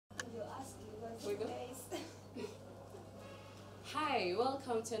Hi,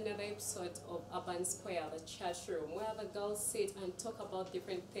 welcome to another episode of Urban Square, the chat room, where the girls sit and talk about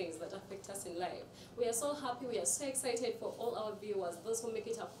different things that affect us in life. We are so happy, we are so excited for all our viewers, those who make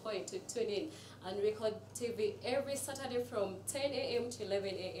it a point to tune in and record TV every Saturday from 10 a.m. to 11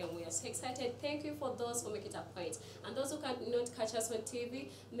 a.m. We are so excited. Thank you for those who make it a point. And those who cannot catch us on TV,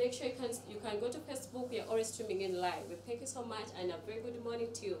 make sure you can go to Facebook. We are always streaming in live. Thank you so much and a very good morning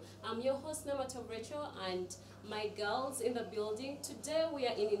to you. I'm your host, Namato Rachel, and my girls in the building. Today we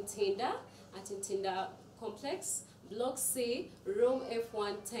are in Intinda, at Intinda Complex, Block C, room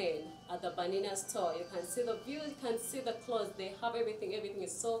F110 at the Banana store. You can see the view, you can see the clothes, they have everything. Everything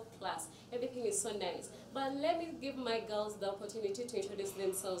is so class, everything is so nice. But let me give my girls the opportunity to introduce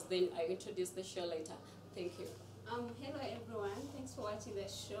themselves, then I introduce the show later. Thank you. Hello everyone, thanks for watching the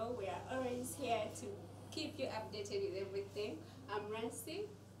show. We are always here to keep you updated with everything. I'm Rancy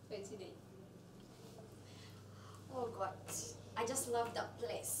for today. Oh God, I just love that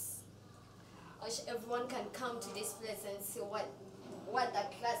place. I wish everyone can come to this place and see what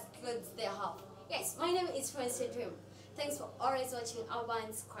the class clothes they have. Yes, my name is Francie Dream. Thanks for always watching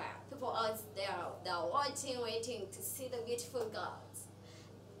Urban Square. People out there, they're watching, waiting to see the beautiful girls.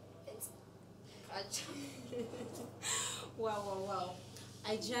 It's catch. Wow.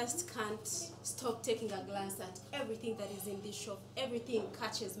 I just can't stop taking a glance at everything that is in this shop. Everything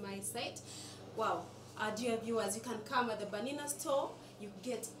catches my sight. Wow. Dear viewers, you can come at the Banana store. You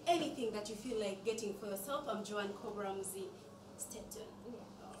get anything that you feel like getting for yourself. I'm Joanne Cobramzi. Stay tuned.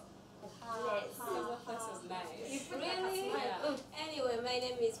 Yes, the place is nice. Really? Yeah. Anyway, my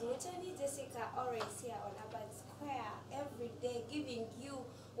name is Mutani Jessica, always here on Urban Square every day, giving you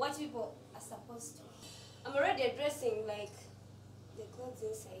what people are supposed to. I'm already addressing like the clothes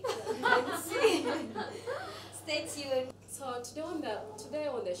inside. You can see. Stay tuned. So today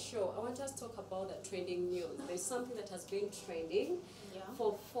on the show, I want us to talk about the trending news. There's something that has been trending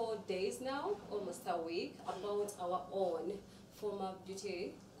for 4 days now, almost a week, about our own former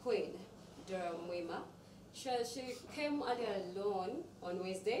beauty queen, Dora Mwima. She came earlier alone on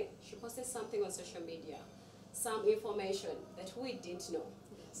Wednesday. She posted something on social media, some information that we didn't know.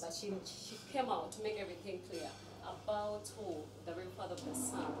 Yes. But she came out to make everything clear about who the real father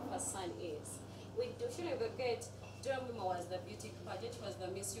of her son is. We shouldn't forget, Dora Mwima was the beauty pageant. She was the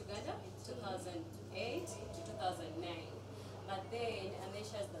Miss Uganda 2008 to 2009. But then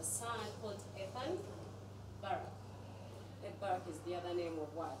she has the son called Ethan Barak. Barak is the other name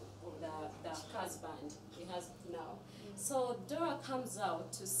of what? Of the husband he has now. So Dora comes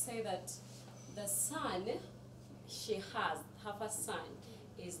out to say that the son she has, her first son,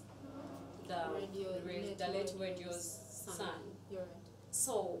 is the late radio's son. You're right.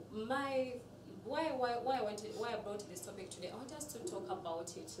 So why I brought this topic today, I want us to talk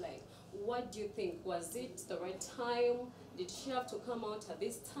about it. Like, what do you think? Was it the right time? Did she have to come out at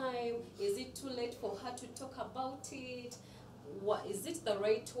this time? Is it too late for her to talk about it? What is it the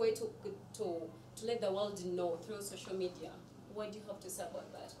right way to let the world know through social media? What do you have to say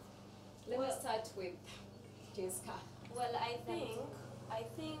about that? Let me start with Jessica. Well, I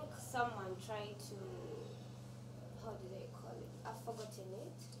think someone tried to, how do they call it? I've forgotten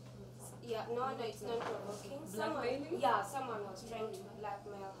it. Yeah, no, it's not provoking. Someone was trying to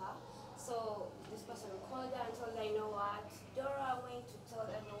blackmail her. So this person called her and told her, you know what, Dora, I'm going to tell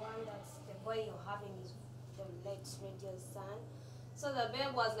everyone that the boy you're having is the late radio's son. So the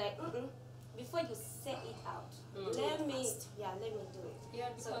babe was like, before you say it out, let me do it. Yeah,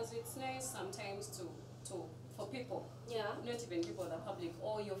 because it's nice sometimes for people, not even people, the public,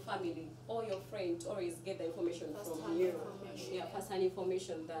 or your family, or your friend, to always get the information from you. First-hand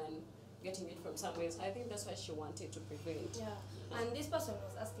information than getting it from somewhere else. I think that's what she wanted to prevent. Yeah, and this person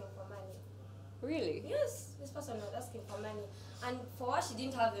was asking for money. Really? Yes, this person was asking for money. And for her, she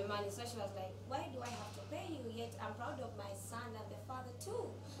didn't have the money, so she was like, why do I have to pay you? Yet I'm proud of my son and the father too.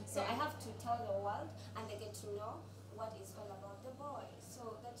 Okay. So I have to tell the world, and they get to know what is all about the boy.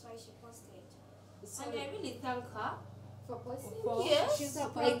 So that's why she posted. So and I really thank her For posting? Yes. She's a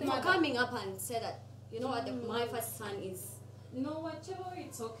proud mother. Coming up and say that, you know what, my first son is. No, whatever,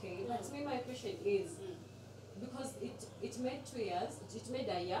 it's okay. But me, my question is, because it made 2 years, it made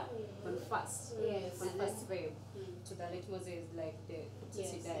a year on first, on first babe, to the late Moses, like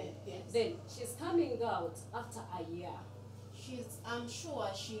she died. Then she's coming out after a year. I'm sure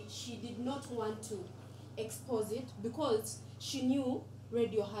she did not want to expose it because she knew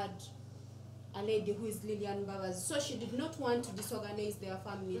radio had a lady who is Lillian Babas, so she did not want to disorganize their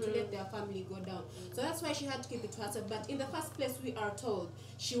family, to let their family go down. So that's why she had to keep it to herself. But in the first place, we are told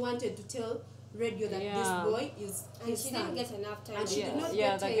she wanted to tell radio that this boy is And his she son. didn't get enough time. And she did not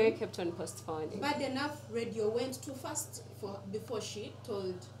Yeah, get the time. guy kept on postponing. Bad enough, radio went too fast before she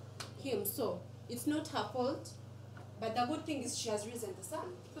told him. So it's not her fault. But the good thing is she has risen the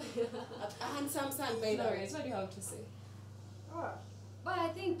son. a handsome son, by the way. What do you have to say? But I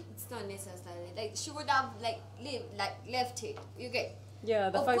think it's not necessary. Like she would have left it. You get.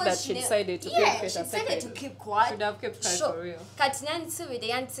 Yeah, the Of fact course that she she decided to yeah, keep it she a decided secret. to keep quiet. Should have kept quiet Sure. for real. Kati nansubide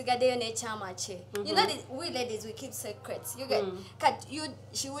yansigadeyo n'ekyama kye. You know, we ladies, we keep secrets. You get.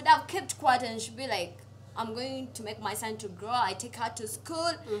 She would have kept quiet and she'd be like, I'm going to make my son to grow. I take her to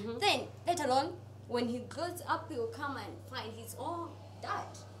school. Then, let alone, when he grows up, he will come and find his own dad.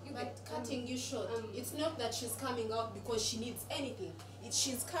 You But get. cutting you short, it's not that she's coming out because she needs anything.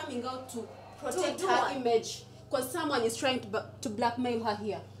 She's coming out to protect do her what? image. Because someone is trying to blackmail her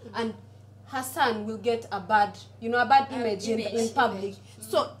here. And her son will get a bad image in public.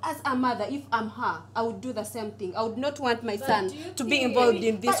 So as a mother, if I'm her, I would do the same thing. I would not want my son to be involved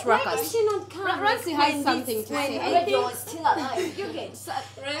in this But why did ruckus. she not come? Rancy has something to say. Radio is still alive. You get.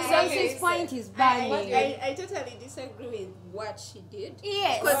 Ramsey's point is valid. I totally disagree with what she did.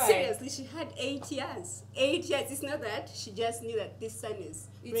 Yes. Because seriously, she had 8 years. 8 years. It's not that she just knew that this son is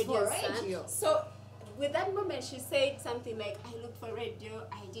It's for radio's son. radio. So with that moment, she said something like, I looked for radio,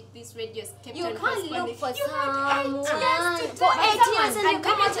 I did this, radio kept You on can't responding. look for You someone had 8 years to for tell 8 years someone. and you And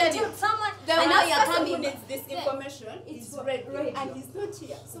come let out me and tell tell someone The and now last you're person who coming. needs this information is radio, and he's not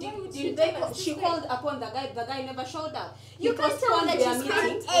here. So why would she tell us She this called upon the guy never showed up. You can't tell me that their you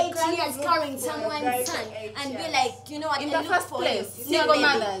meeting. spent 8 can't years look carrying for a someone's guy son for 8 and be years. like, you know what, In I the look first for place, you.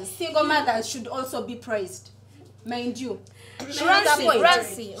 single mothers should also be praised, mind you.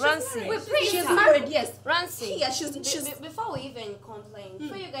 Ramsey. We praise She's her. married, yes. Ramsey. Yeah, she's Before we even complain,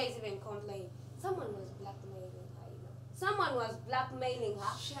 before you guys even complain, someone was blackmailing her. You know? Someone was blackmailing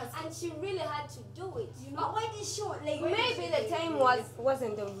her, and she really had to do it. You know? But why did she like Maybe the time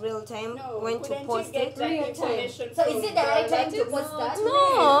wasn't the real time No, when to couldn't post you get it. that information So from is it the right time to relatives? post that?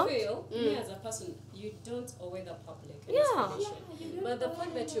 No. I feel, me as a person, you don't owe the public any Yeah. explanation. But the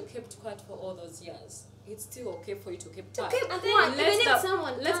fact that you kept quiet for all those years, it's still okay for you to keep quiet. keep And quiet, let even if the,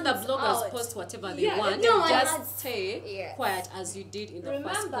 someone let the comes bloggers out. post whatever they Yeah, want no and one just has- stay Yeah. quiet as you did in the first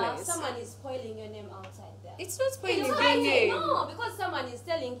Remember, place. someone is spoiling your name outside there. It's not spoiling You your can't say name. no, because someone is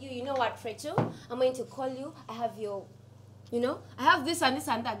telling you, you know what, Rachel, I'm going to call you. I have your, I have this and this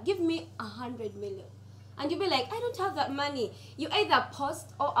and that. Give me 100 million. And you'll be like, I don't have that money. You either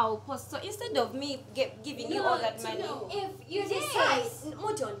post or I'll post. So instead of me giving you all that money, If you decide,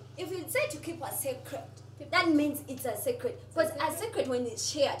 Moton, if you decide to keep a secret, that means it's a secret. Because a secret, when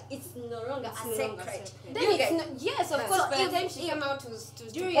it's shared, it's no longer a no longer secret. then You it's get- not, yes, of So course. By the if- time she came out to No, post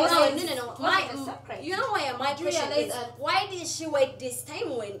no, it, no. it My, was a secret. you know why my Do you question realize is, that- why did she wait this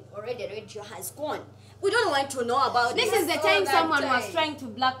time when already radio has gone? We don't want to know about This is the all time that someone was time. trying to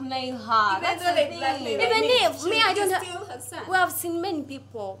blackmail her. Even That's though the they thing. blackmail her. Even if me, I don't She's have. still her son. We have seen many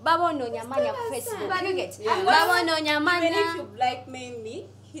people. Baba no nyamanya her Facebook. son. But you get. Yeah. Baba no Even if nyamanya. you blackmail me,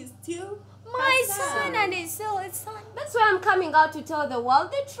 he's still My her son and his son. That's why I'm coming out to tell the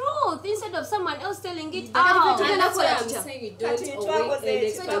world the truth instead of someone else telling it But out. if you And that's why I'm Tuna- saying you Kati don't twakoze owe any ekyo.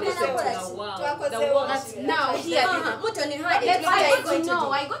 explanation to Twakoze the world. ekyo. The world Twakoze is Now here, Mutoni heard it. I What are you got going to to know.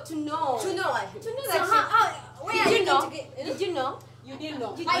 do? I got to know. To know what? To know So that where Did are you you know? going to get? Did you know? you didn't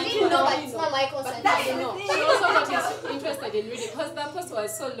know. I didn't know, but it's not my concern. that's I the know. thing. She also got interested in reading because the post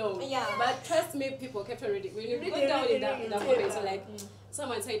was so long. Yeah. But trust me, people kept on reading. When you go Reading, down in reading, the reading. comments, like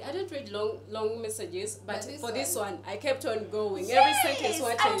someone said, I don't read long messages, but for this one, I kept on going. Every sentence I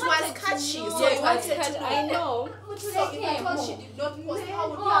wanted. It was catchy. know. So Yeah, it it was was catchy. catchy. I know. So if I thought she did not post, how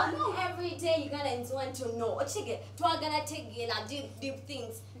would you have known? Every day you're gonna want to know. Ochige, twagala tegela deep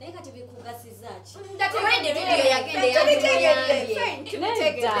things. Naye kati bikugasizaaki. Already radio yagenda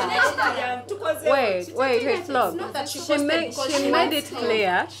Wait, Flo. not that she She posted made because she she made wants it help.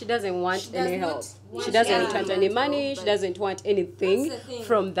 clear she doesn't want She any does help. not want She doesn't help. want any money. She doesn't want anything That's the thing.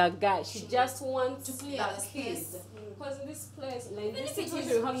 from the guy. She just wants To clear the the kid. space. Because in this place, like Even this if it situation,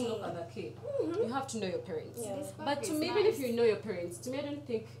 is you have to me. look at the kid. You have to know your parents. Yeah. But to me, even if you know your parents, to me, I don't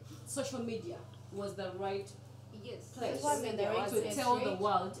think social media was the right place wasn't the right to place, tell the right?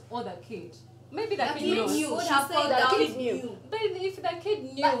 world or the kid. Maybe the The kid kid knows. knew. would She have said told the the kid kid knew. But if the kid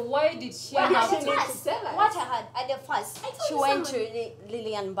knew, But- why did she Well, have at to? first, what I had at the first, she went to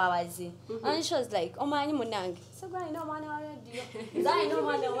Lillian Bawazi and she was like, Omanyi munange. So I know man wa radio. I know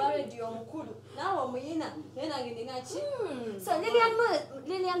man wa radio mukulu. Now omuyina nenange ningachi. So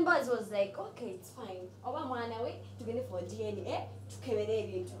Lillian Bawazi was like, okay, it's fine. Oba mwana we tugende for DNA tukebere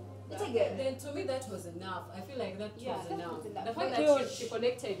ebintu. Then to me that was enough. I feel like that was enough. The fact But that she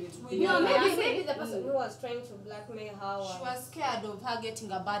connected with me. No, maybe the person who was trying to blackmail her She was scared of her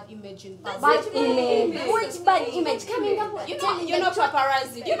getting a bad image in public. Bad image. Which bad image? Coming up. You know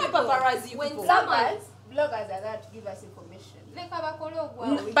paparazzi. You know paparazzi. when people. bloggers are there to give us information.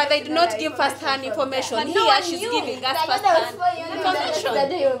 But they do not give first-hand information. But Here, no one she's knew. giving us Like, first-hand information. That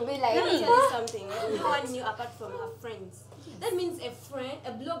they will be like, Let me tell you something. No one knew apart from her friends. That means a friend,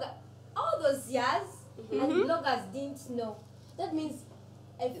 a blogger, all those years, and bloggers didn't know. That means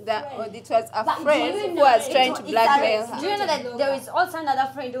a friend. It was a But do friend you who know- was trying to it's blackmail a- her. Do you know that there is also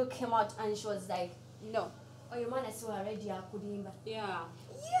another friend who came out and she was like, No. oh, your man is so already a kudimba. Yeah.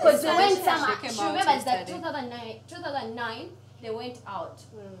 Because they Yes. went She summer. came She out remembers that yesterday. 2009, they went out.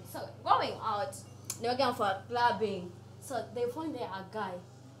 So going out, they were going for clubbing. So they found there a guy.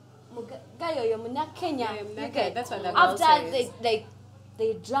 Guy oyo muna Kenya. Yeah, muna You Kenya, get- that's what the girl after says.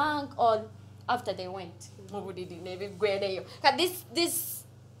 they drank or after they went. This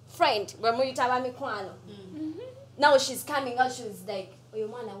friend, now she's coming out, she's like, oh, your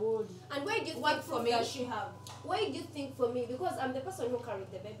man old. And why do you What think for proof me? does she have? Why do you think for me? Because I'm the person who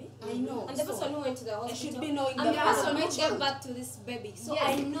carried the baby. I know. I'm the So, person who went to the hospital. should be knowing I'm the the father person of my who child. gave birth to this baby. So Yes.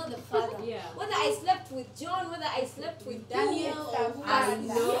 I know the father. Yeah. Whether I slept with John, whether I slept with Daniel, or who I I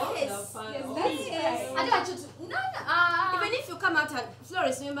know yes. the father. Yes, that's I right. don't want you to. No. Even if you come out and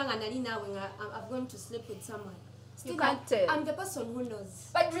Flores, remember Annalena when I've gone to sleep with someone. Still, can't tell. I'm the person who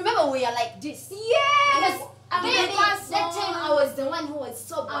knows. But remember, we are like this. Yes! I'm Maybe the person. that time I was the one who was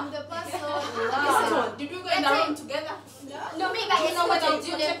sober. I'm the person. Wow. Did we go in the room together? No, maybe I know what I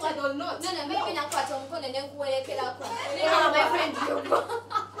do. Protected or not? No, maybe not what I'm going to do. My friend, you go.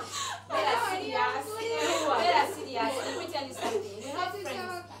 Serious. Let me tell you something. We have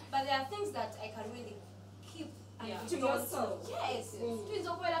friends, but there are things that I can really keep and To don't yourself. know. Yes. Twins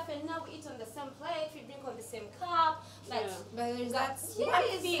of well and now we eat on the same plate, we drink on the same cup. Like, Yeah. But there's that's one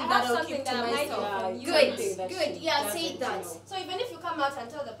thing I that have I'll something keep that to I'm hiding myself. from you. Good, Something that good. she Yeah, doesn't say that. know. So even if you come out and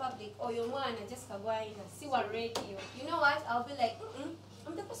tell the public, oh, your man and just go in and see what radio, you know what? I'll be like,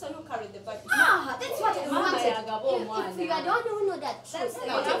 I'm the person who carried the baby. Ah, that's what I Mama wanted. ya gabo If you mwana. are the one who know that truth, That's if the-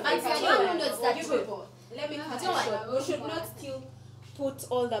 you are the one who knows that You truth, people, let me cut Do it what? short. We should not still put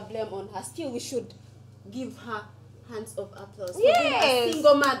all the blame on her. Still, we should give her hands of applause for being a Yes.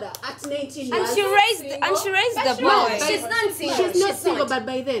 single mother at 19 years. And she raised the no, boy. she's not single. She's not single, but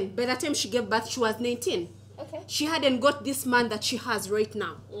by the time she gave birth, she was 19. Okay. She hadn't got this man that she has right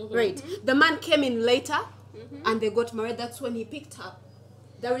now. Right. The man came in later, and they got married. That's when he picked up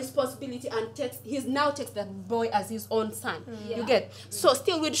the responsibility and he's now takes that boy as his own son. You get? So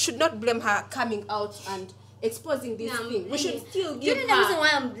still, we should not blame her coming out and exposing this thing. We should still Do you give know the reason her. why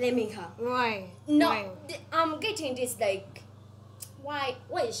I'm blaming her? Why? No, I'm getting this like, why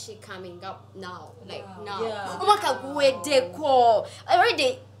is she coming up now? Like now. Yeah.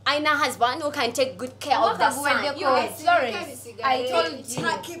 Already, I know husband who can take good care of the son. You guys, Florence, I told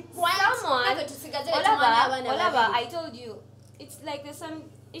you. Olava, I told you, it's like the same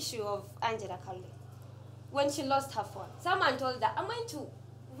issue of Angela Kalde. When she lost her phone, someone told her, I'm going to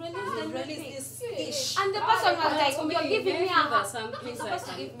release this fish. And the person was like, To me, you're giving me there are a some things I supposed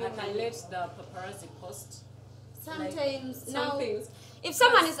to give me can money. let the paparazzi post. Sometimes, Some now, things. If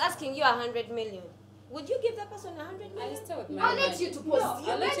someone is asking you 100 million, would you give that person 100 I million? still with my I'll let money. you to post.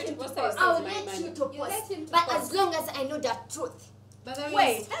 No, I'll let you to post. it. I'll It's my let money. you to You post. let him to But post. as long as I know the truth. But there is,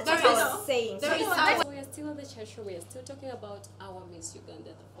 Wait, that's there what I is- was saying. there is So we are still on the chat show. We are still talking about our Miss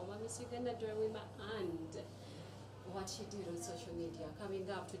Uganda, the former Miss Uganda Dorima, and what she did on social media, coming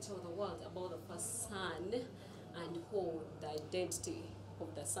up to tell the world about the first son and who the identity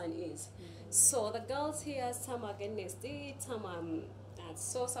of the son is. So the girls here, some are against it, some are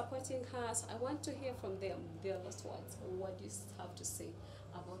so supporting her. So I want to hear from them their last words. What do you have to say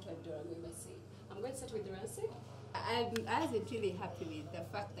about what Dorima said? I'm going to start with Rancy. I wasn't really happy with the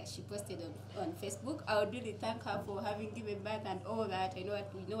fact that she posted on Facebook. I would really thank her for having given birth and all that. We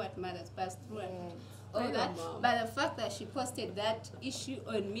know what mothers pass through and all Thank that. you, Mom. But the fact that she posted that issue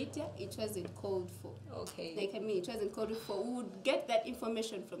on media, it wasn't called for. Okay. Like, I mean, it wasn't called for. We would get that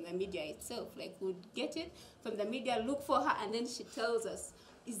information from the media itself. Like, we would get it from the media, look for her, and then she tells us,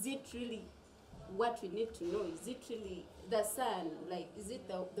 is it really what we need to know? Is it really the son? Like, is it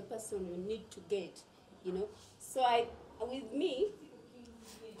the person we need to get? You know? So with me,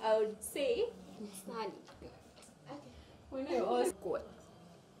 I would say, Son. Good.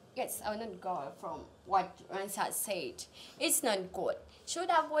 Yes, I will not go from what Ransa said. It's not good. Should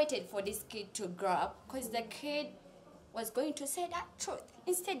have waited for this kid to grow up, because the kid was going to say that truth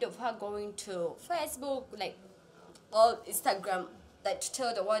instead of her going to Facebook, like, or Instagram, that to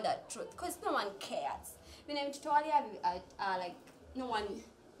tell the world the truth, because no one cares. When I'm tutorial, like no one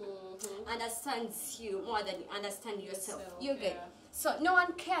understands you more than you understand yourself. You get so no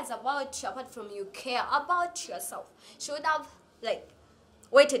one cares about you apart from you care about yourself. She would have like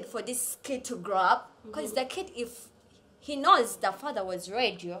waited for this kid to grow up, because the kid, if he knows the father was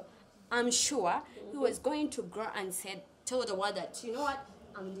radio, I'm sure he was going to grow and tell the world that, you know what,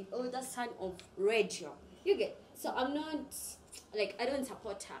 I'm the older son of radio. You get so I'm not like, I don't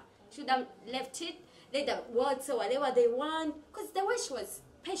support her. Should have left it, let the world say whatever they want, because the way she was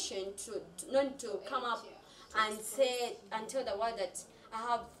patient to not to come up and say and tell the world that I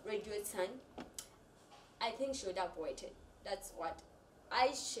have radio son, I think she would have waited. That's what I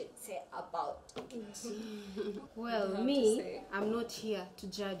should say about it. Well, me, I'm not here to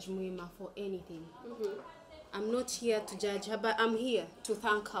judge Muima for anything. I'm not here to judge her, but I'm here to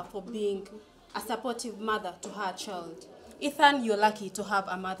thank her for being a supportive mother to her child. Ethan, you're lucky to have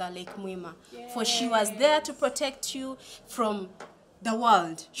a mother like Muima, for she was there to protect you from the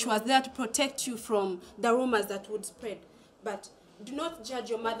world. She was there to protect you from the rumors that would spread. But do not judge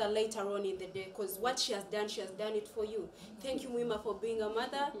your mother later on in the day, because what she has done it for you. Thank you, Muima, for being a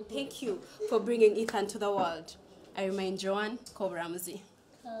mother. Thank you for bringing Ethan to the world. I remain Joanne Kobramzi.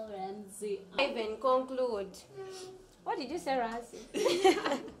 Even conclude. What did you say, Razi?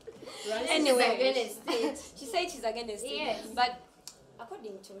 Anyway, she said she's against it. Yes. But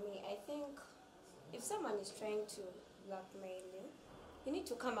according to me, I think if someone is trying to blackmail you need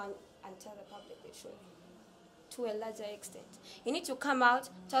to come out and tell the public the truth. To a larger extent, you need to come out,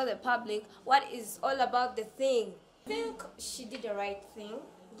 tell the public what is all about the thing. I think she did the right thing,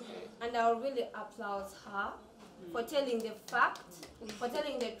 and I will really applaud her for telling the fact, for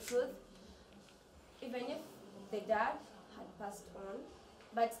telling the truth, even if the dad had passed on,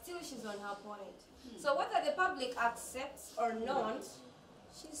 but still she's on her point. So whether the public accepts or not,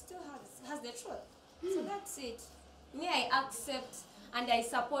 she still has the truth. So that's it. Me, I accept and I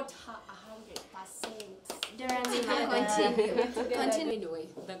support her 100%. Continue. Anyway,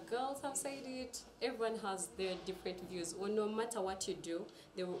 the girls have said it. Everyone has their different views. Or no matter what you do,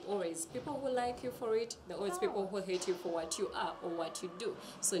 there will always people who like you for it. There are always people who hate you for what you are or what you do.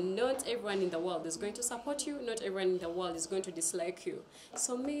 So not everyone in the world is going to support you. Not everyone in the world is going to dislike you.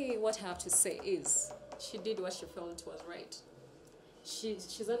 So me, what I have to say is, she did what she felt was right. She's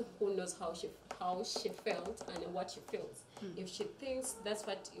the one who knows how she felt and what she feels. If she thinks that's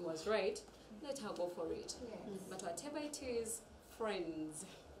what it was right, let her go for it. But whatever it is, friends,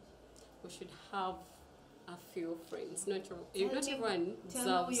 we should have a few friends. Not everyone deserves.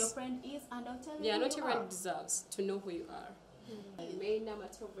 Tell me who your friend is, and I'll tell you. Not everyone deserves to know who you are. I'm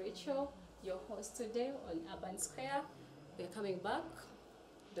Namato Rachel, your host today on Urban Square. We're coming back.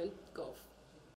 Don't go.